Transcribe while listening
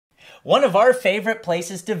One of our favorite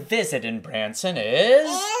places to visit in Branson is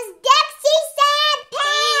Dixie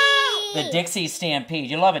Stampede! The Dixie Stampede.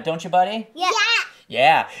 You love it, don't you, buddy? Yeah.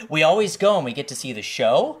 Yeah, we always go and we get to see the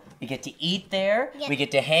show, we get to eat there, we get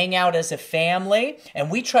to hang out as a family, and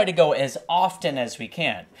we try to go as often as we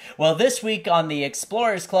can. Well, this week on the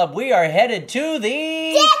Explorers Club, we are headed to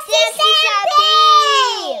the Dixie Stampede!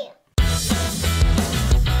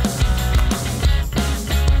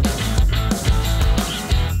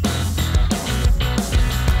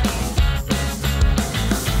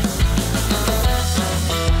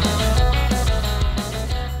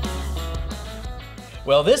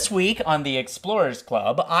 Well, this week on the Explorers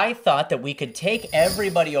Club, I thought that we could take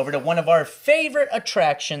everybody over to one of our favorite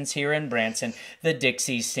attractions here in Branson, the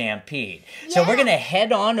Dixie Stampede. So we're going to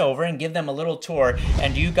head on over and give them a little tour.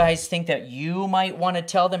 And do you guys think that you might want to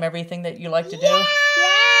tell them everything that you like to do? Yeah!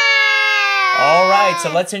 All right,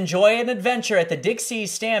 so let's enjoy an adventure at the Dixie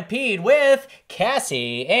Stampede with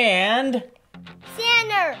Cassie and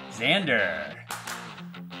Xander.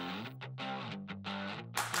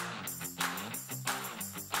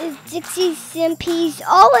 The Dixie Stampede's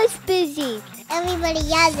always busy. Everybody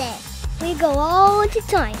yells it. We go all the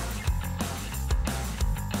time.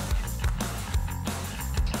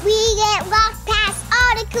 We get walked past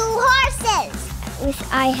all the cool horses. I wish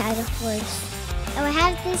I had a horse. I will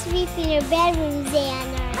have to sleep in your bedroom,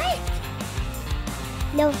 Xander. What?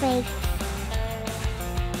 No thanks.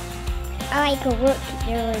 I like to work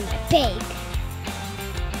there in my pig.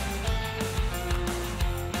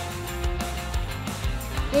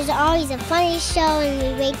 There's always a funny show and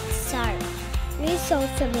we wait to start. We saw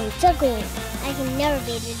something juggling. I can never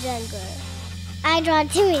be the juggler. I draw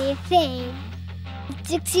too many things.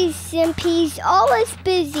 The Dixie Stampede's always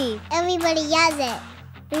busy. Everybody yells it.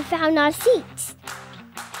 We found our seats.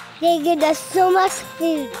 They give us so much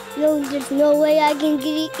food. No, there's no way I can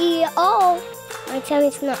eat it all. My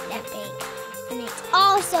tummy's not that big. And it's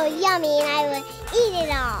all so yummy and I will eat it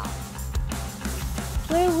all.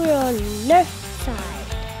 We're on the north side.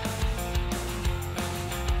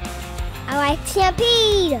 I like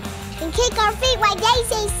Stampede. And kick our feet while they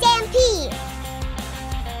say Stampede.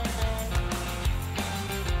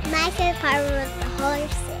 My favorite part was the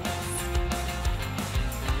horses.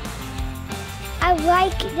 I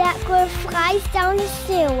like that girl flies down the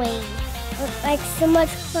stairway. It's like so much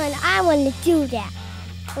fun. I want to do that.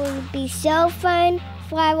 It would be so fun.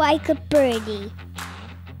 Fly like a birdie.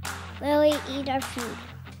 Really eat our food.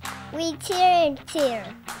 We cheer and cheer.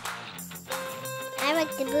 I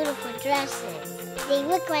like the beautiful dresses. They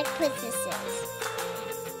look like princesses.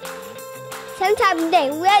 Sometimes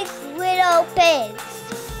they race little pigs.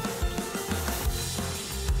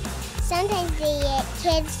 Sometimes the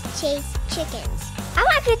kids chase chickens. I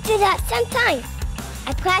like to do that sometimes.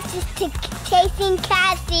 I practice chasing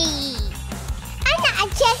Cassie. I'm not a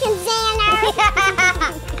chicken, Xander.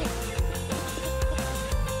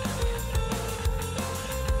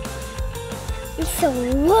 It's so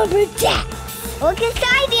lumberjacks. Look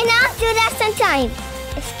inside and I'll do that sometime.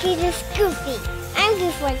 It's goofy. I'm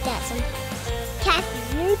goofy like that sometimes.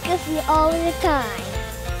 Cassie, you're goofy all the time.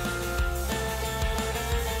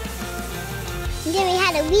 And then we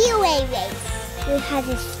had a relay race. We had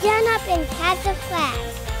to stand up and catch a flag.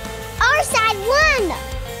 Our side won.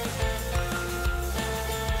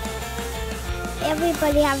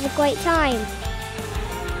 Everybody have a great time.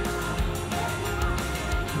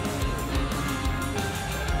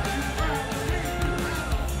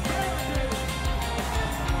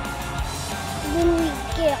 When we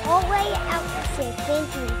get all the way out, we say thank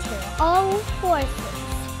you to all horses.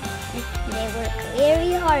 They work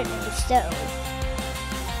very hard in the show.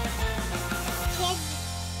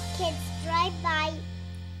 Kids drive by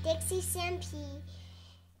Dixie Stampede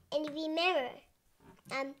and remember,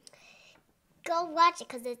 go watch it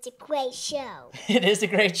because it's a great show. It is a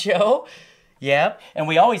great show. Yep, and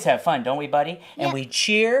we always have fun, don't we, buddy? And we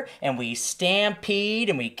cheer, and we stampede,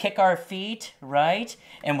 and we kick our feet, right?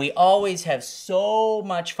 And we always have so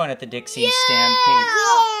much fun at the Dixie Stampede.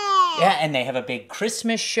 Yeah, and they have a big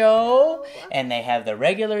Christmas show, and they have the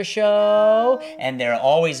regular show, and they're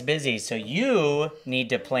always busy, so you need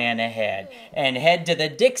to plan ahead and head to the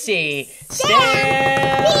Dixie Stampede.